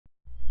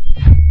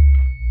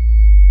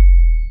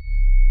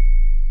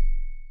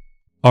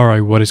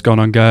Alright, what is going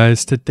on,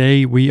 guys?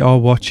 Today we are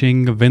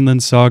watching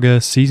Vinland Saga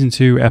Season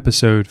 2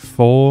 Episode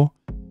 4.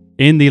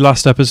 In the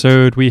last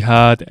episode we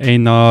had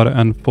Einar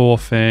and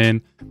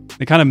Thorfinn.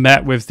 They kind of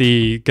met with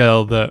the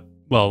girl that,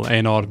 well,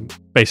 Einar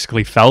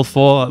basically fell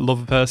for at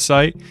love at first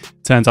sight.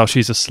 Turns out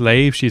she's a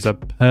slave. She's a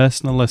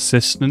personal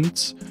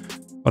assistant,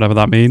 whatever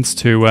that means,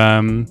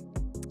 to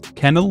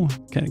Kettle,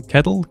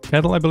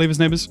 I believe his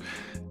name is.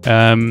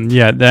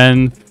 Yeah,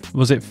 then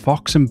was it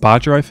Fox and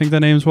Badger, I think their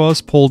names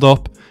was, pulled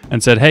up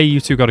and said, hey, you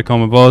two got to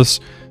come with us.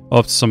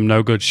 Up to some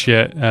no good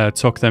shit.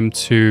 Took them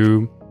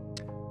to,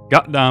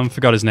 goddamn,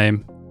 forgot his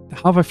name.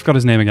 How have I forgot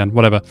his name again?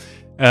 Whatever.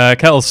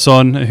 Kettle's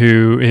son,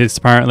 who is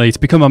apparently, to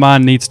become a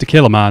man needs to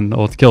kill a man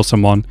or to kill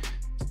someone.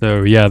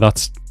 So yeah,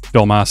 that's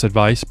dumbass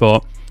advice.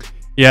 But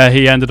yeah,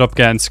 he ended up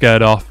getting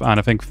scared off, and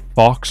I think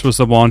Fox was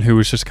the one who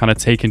was just kind of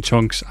taking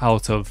chunks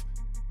out of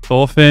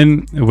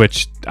Thorfinn,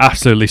 which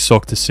absolutely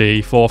sucked to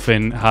see.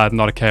 Thorfinn had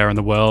not a care in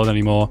the world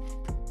anymore.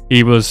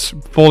 He was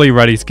fully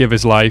ready to give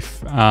his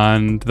life,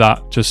 and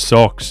that just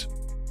sucks.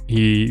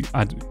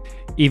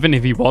 Even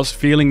if he was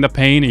feeling the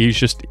pain,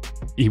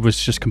 he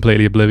was just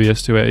completely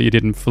oblivious to it. He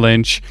didn't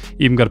flinch.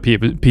 He even got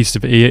a piece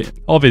of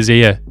his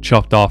ear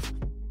chopped off,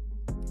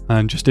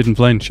 and just didn't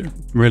flinch. It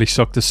really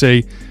sucked to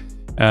see.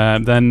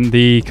 Then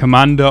the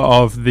commander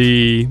of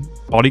the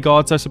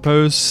bodyguards, I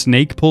suppose,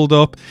 Snake, pulled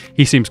up.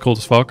 He seems cool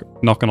as fuck,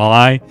 not gonna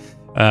lie.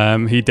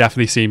 He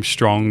definitely seems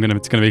strong, and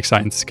it's gonna be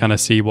exciting to kind of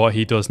see what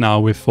he does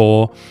now with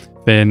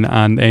Thorfinn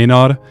and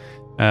Einar.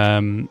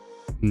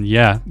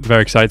 Yeah,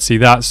 very excited to see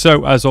that.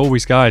 So as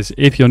always, guys,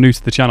 if you're new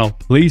to the channel,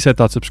 please hit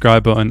that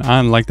subscribe button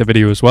and like the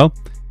video as well,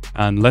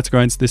 and let's go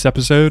into this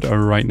episode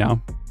right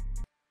now.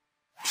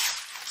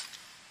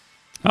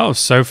 Oh,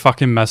 so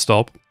fucking messed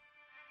up,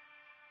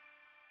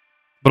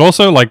 but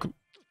also like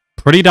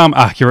pretty damn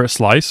accurate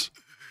slice.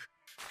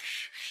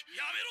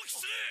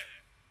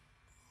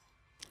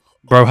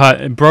 Bro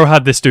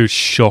had this dude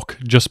shook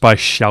just by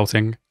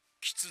shouting.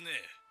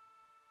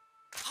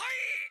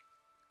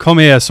 Come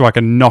here so I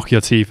can knock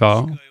your teeth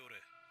out.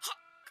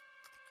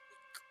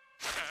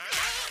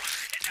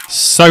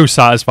 So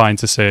satisfying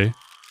to see.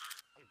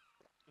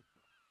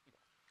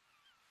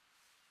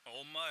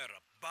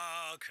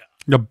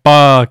 You're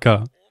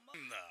baka.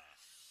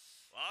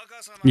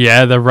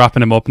 Yeah, they're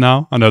wrapping him up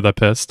now. I know they're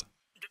pissed.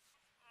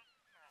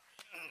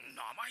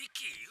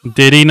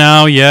 Did he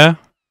now? Yeah.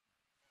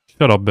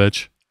 Shut up,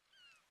 bitch.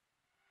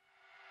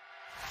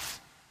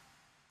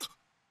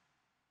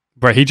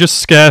 Bro, he just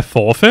scared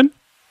Thorfinn?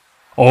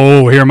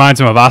 Oh, he reminds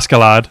him of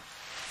Askeladd.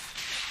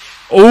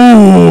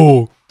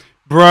 Oh,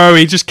 bro,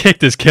 he just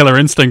kicked his killer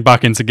instinct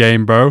back into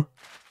game, bro.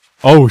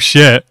 Oh,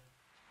 shit.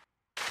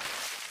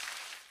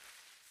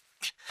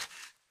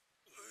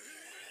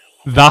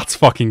 That's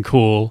fucking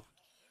cool.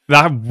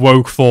 That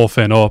woke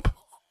Thorfinn up.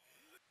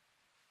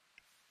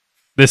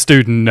 This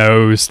dude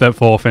knows that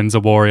Thorfinn's a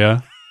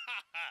warrior.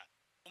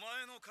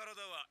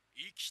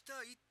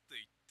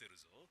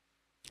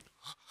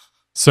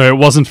 So it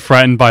wasn't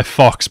threatened by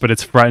Fox, but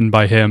it's threatened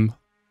by him.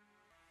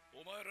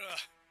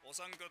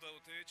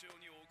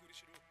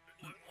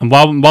 And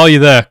while you're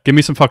there, give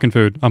me some fucking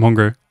food. I'm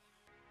hungry.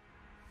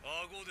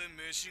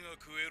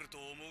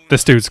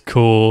 This dude's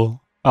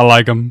cool. I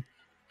like him.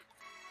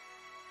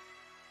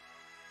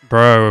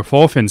 Bro,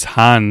 Thorfinn's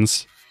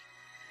hands.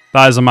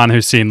 That is a man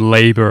who's seen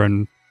labor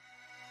and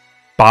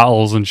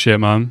battles and shit,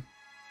 man.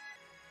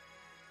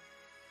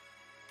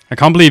 I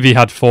can't believe he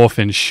had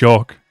Thorfinn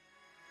shook.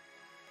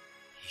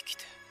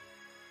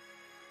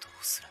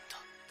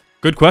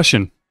 Good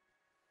question.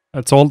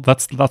 That's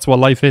what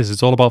life is.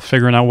 It's all about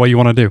figuring out what you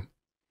want to do.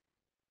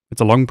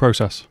 It's a long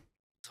process.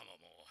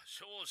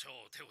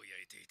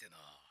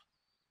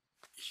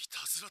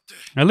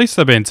 At least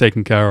they're being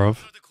taken care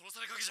of.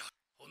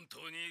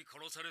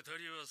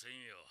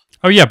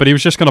 Oh yeah, but he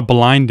was just going to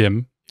blind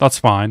him. That's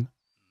fine.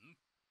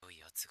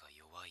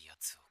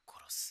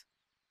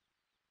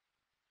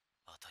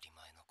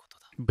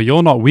 But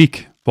you're not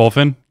weak,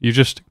 Thorfinn. You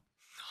just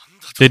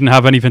didn't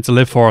have anything to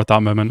live for at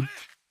that moment.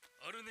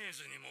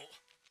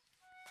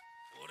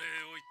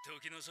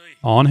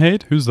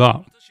 Arnheid? Who's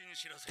that?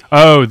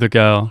 Oh, the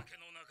girl.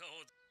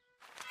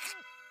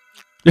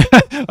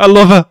 I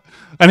love her.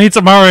 I need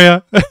to marry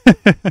her.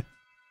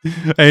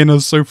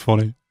 Einar's so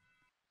funny.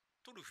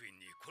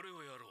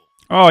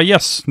 Oh,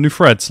 yes. New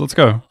threads. Let's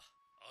go.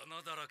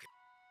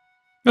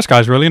 This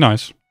guy's really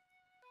nice.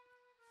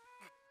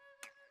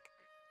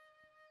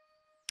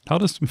 How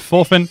does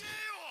Thorfinn...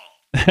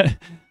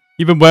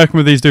 You've been working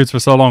with these dudes for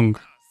so long.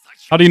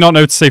 How do you not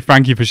know to say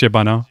thank you for shit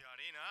by now?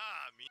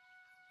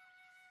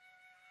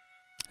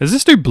 Is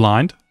this dude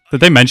blind? Did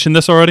they mention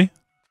this already?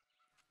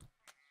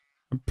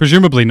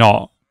 Presumably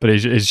not, but it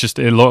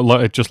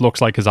just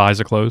looks like his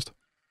eyes are closed.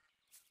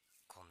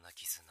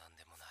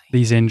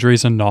 These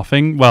injuries are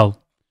nothing? Well,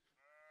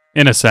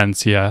 in a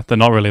sense, yeah. They're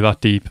not really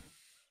that deep.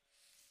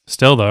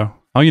 Still, though.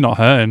 How are you not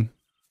hurting?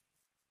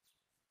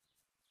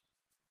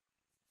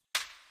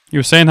 You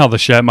were saying how the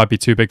shirt might be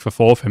too big for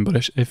Thorfinn,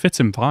 but it fits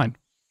him fine.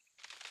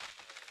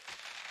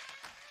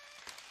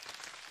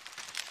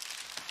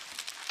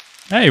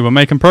 Hey, we're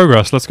making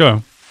progress. Let's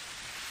go.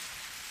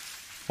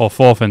 Or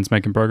Thorfinn's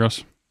making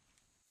progress.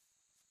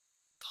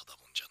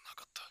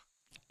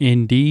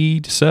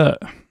 Indeed, sir.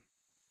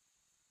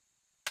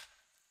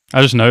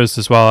 I just noticed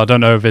as well, I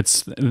don't know if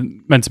it's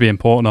meant to be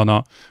important or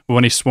not, but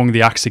when he swung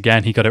the axe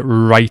again, he got it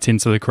right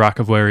into the crack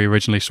of where he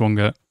originally swung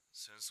it.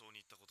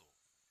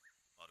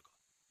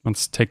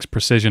 That takes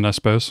precision, I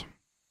suppose.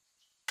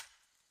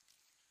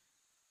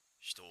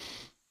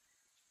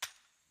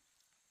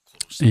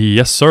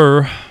 Yes,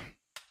 sir.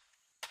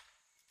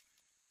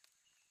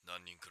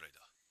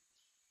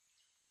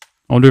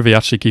 I wonder if he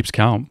actually keeps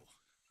count.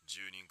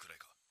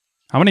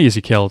 How many has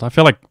he killed? I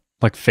feel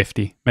like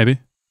 50, maybe.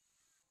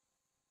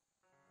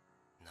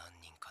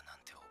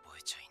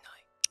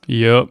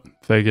 Yep,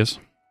 figures.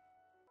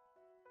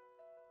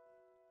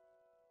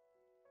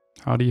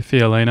 How do you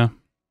feel, Aina?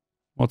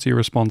 What's your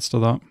response to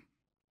that?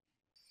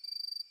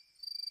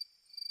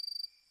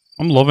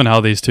 I'm loving how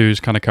these two's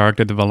kind of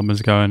character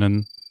development's going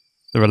and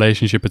the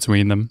relationship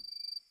between them.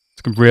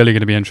 It's really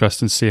going to be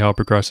interesting to see how it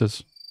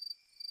progresses.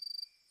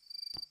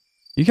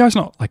 You guys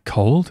not like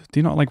cold? Do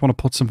you not like want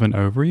to put something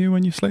over you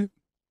when you sleep?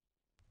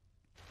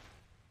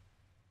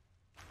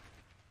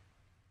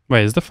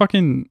 Wait, is the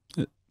fucking...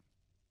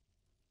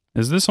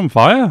 Is this on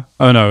fire?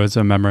 Oh no, it's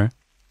a memory.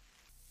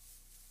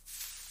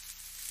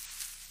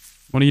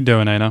 What are you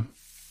doing, Aina?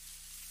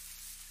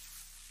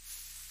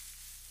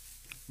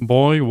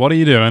 Boy, what are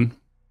you doing?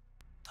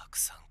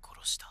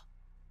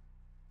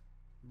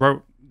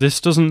 Bro,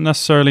 this doesn't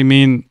necessarily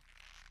mean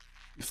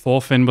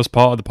Thorfinn was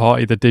part of the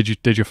party that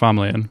did your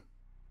family in.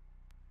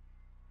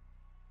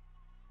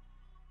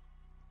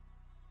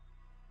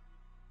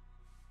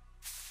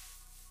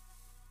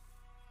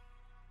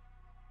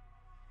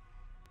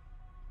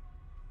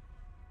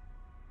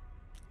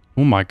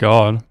 Oh my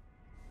god.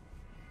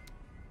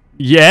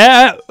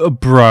 Yeah,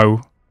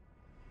 bro.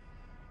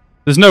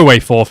 There's no way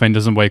Thorfinn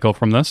doesn't wake up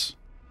from this.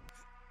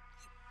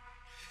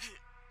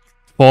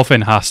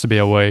 Thorfinn has to be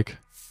awake.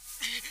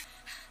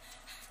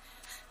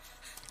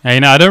 Hey,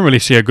 now I don't really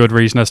see a good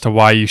reason as to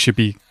why you should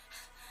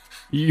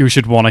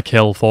want to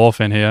kill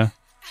Thorfinn here.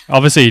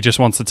 Obviously, he just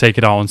wants to take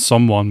it out on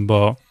someone,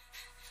 but...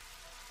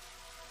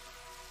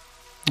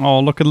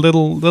 Oh, look at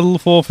little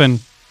Thorfinn.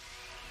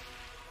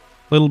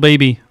 Little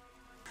baby.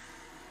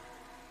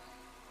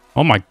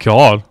 Oh my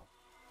god.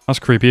 That's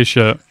creepy as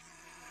shit.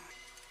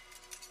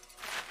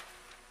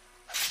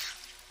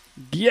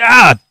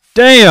 Yeah,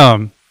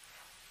 damn!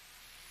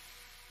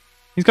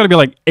 He's got to be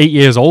like 8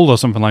 years old or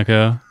something like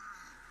that.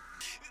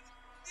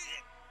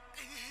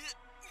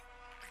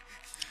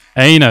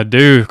 Aina,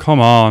 dude,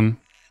 come on.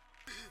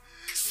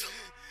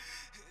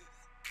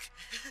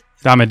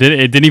 Damn, it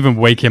didn't even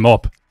wake him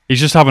up.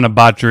 He's just having a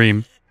bad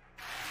dream.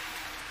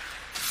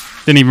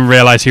 Didn't even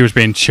realize he was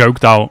being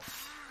choked out.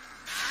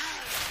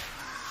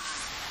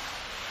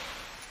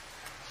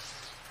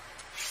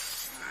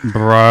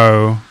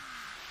 Bro.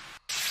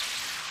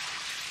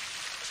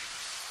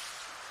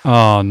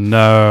 Oh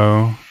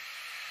no.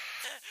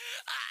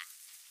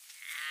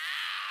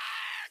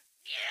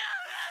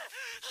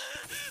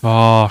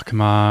 Fuck,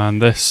 man,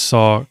 this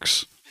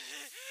sucks.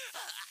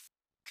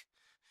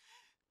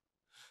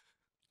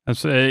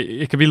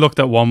 It could be looked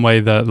at one way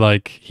that,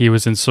 like, he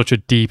was in such a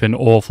deep and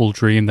awful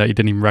dream that he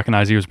didn't even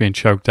recognize he was being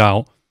choked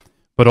out.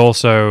 But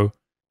also,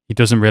 he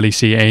doesn't really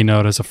see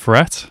Einar as a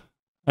threat,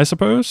 I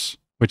suppose.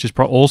 Which is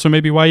also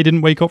maybe why he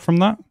didn't wake up from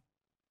that.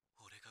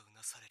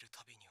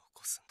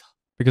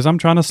 Because I'm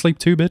trying to sleep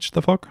too, bitch.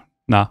 The fuck?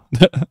 Nah.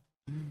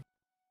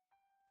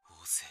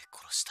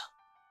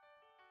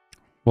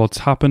 What's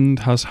happened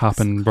has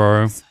happened,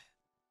 bro.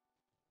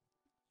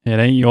 It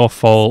ain't your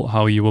fault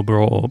how you were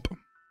brought up.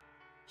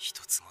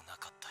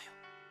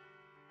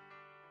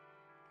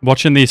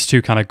 Watching these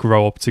two kind of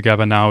grow up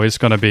together now is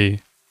going to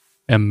be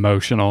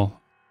emotional.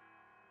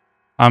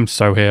 I'm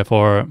so here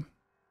for it.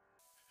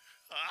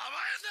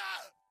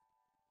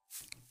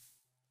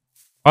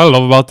 What I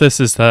love about this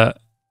is that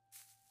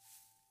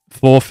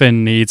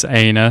Thorfinn needs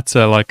Einar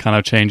to, like, kind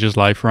of change his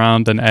life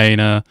around, and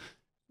Einar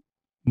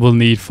will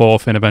need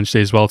Thorfinn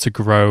eventually as well to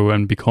grow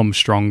and become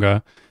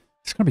stronger.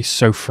 It's going to be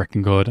so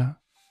freaking good.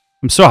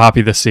 I'm so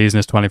happy this season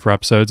is 24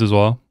 episodes as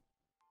well.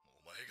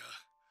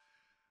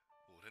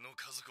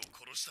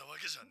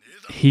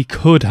 He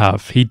could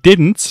have. He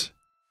didn't,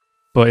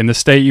 but in the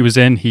state he was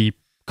in, he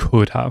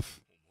could have.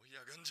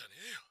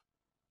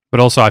 But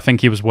also, I think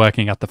he was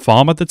working at the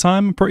farm at the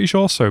time, I'm pretty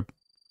sure, so...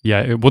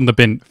 Yeah, it wouldn't have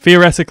been,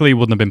 theoretically,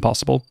 wouldn't have been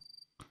possible.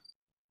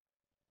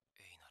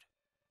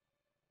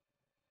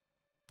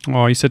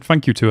 Oh, he said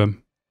thank you to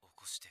him.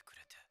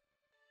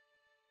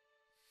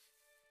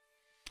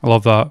 I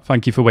love that.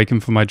 Thank you for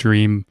waking from my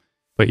dream.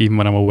 But even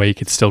when I'm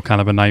awake, it's still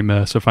kind of a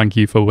nightmare. So thank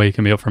you for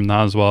waking me up from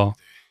that as well.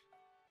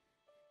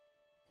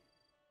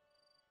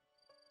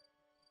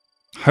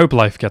 Hope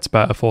life gets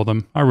better for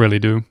them. I really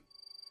do.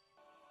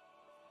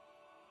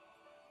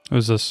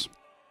 Who's this?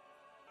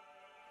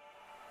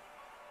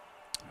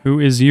 Who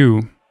is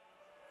you?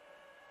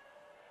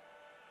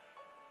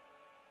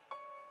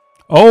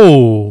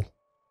 Oh!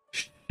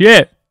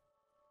 Shit!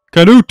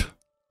 Canute!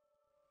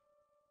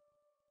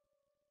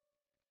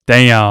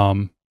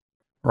 Damn.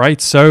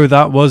 Right, so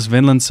that was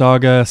Vinland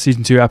Saga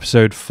Season 2,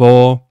 Episode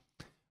 4.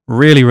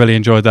 Really, really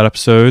enjoyed that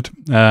episode.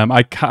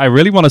 I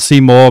really want to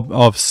see more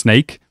of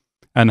Snake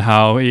and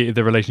how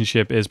the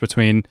relationship is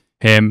between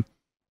him,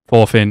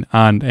 Thorfinn,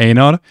 and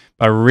Einar.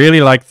 I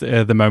really liked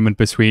the moment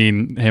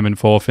between him and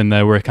Thorfinn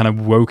there where it kind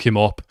of woke him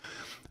up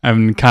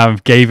and kind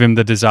of gave him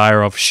the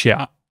desire of, shit,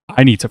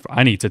 I need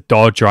to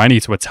dodge, or I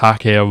need to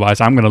attack here,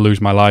 otherwise I'm going to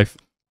lose my life.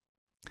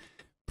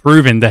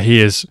 Proving that he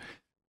is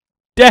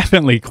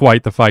definitely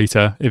quite the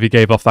fighter if he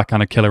gave off that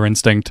kind of killer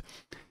instinct.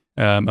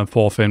 And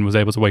Thorfinn was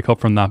able to wake up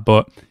from that.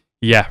 But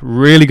yeah,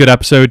 really good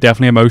episode,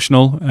 definitely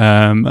emotional.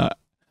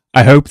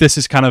 I hope this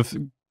is kind of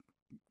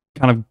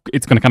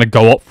it's going to kind of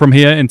go up from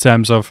here in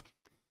terms of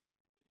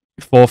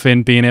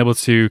Thorfinn being able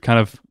to kind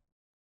of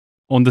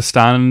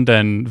understand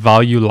and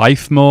value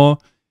life more.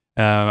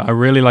 I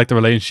really like the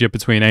relationship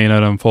between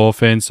Einar and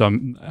Thorfinn, so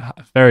I'm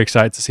very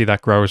excited to see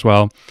that grow as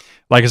well.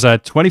 Like I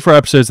said, 24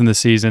 episodes in this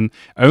season.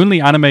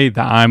 Only anime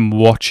that I'm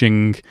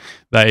watching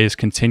that is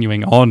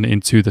continuing on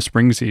into the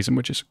spring season,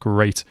 which is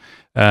great.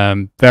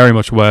 Very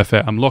much worth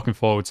it. I'm looking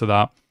forward to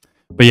that.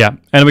 But yeah,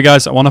 anyway,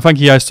 guys, I want to thank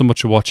you guys so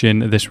much for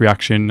watching this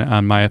reaction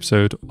and my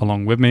episode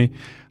along with me.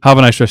 Have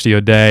a nice rest of your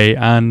day,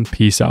 and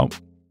peace out.